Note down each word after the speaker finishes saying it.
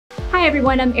Hi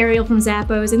everyone, I'm Ariel from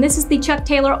Zappos, and this is the Chuck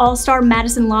Taylor All Star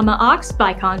Madison Llama Ox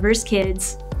by Converse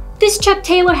Kids. This Chuck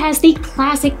Taylor has the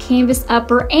classic canvas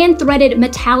upper and threaded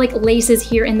metallic laces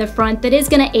here in the front that is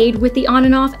going to aid with the on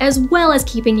and off, as well as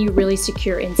keeping you really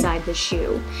secure inside the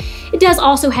shoe. It does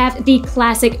also have the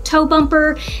classic toe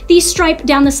bumper, the stripe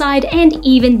down the side, and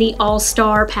even the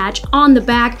All-Star patch on the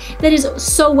back that is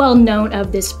so well known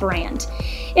of this brand.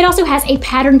 It also has a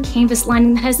patterned canvas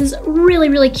lining that has this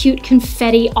really cute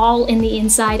confetti all in the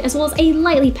inside, as well as a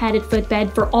lightly padded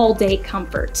footbed for all-day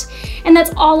comfort. And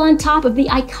that's all on top of the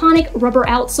iconic rubber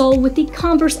outsole with the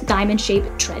Converse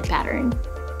diamond-shaped tread pattern.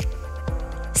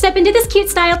 Step into this cute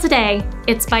style today.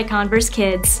 It's by Converse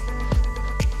Kids.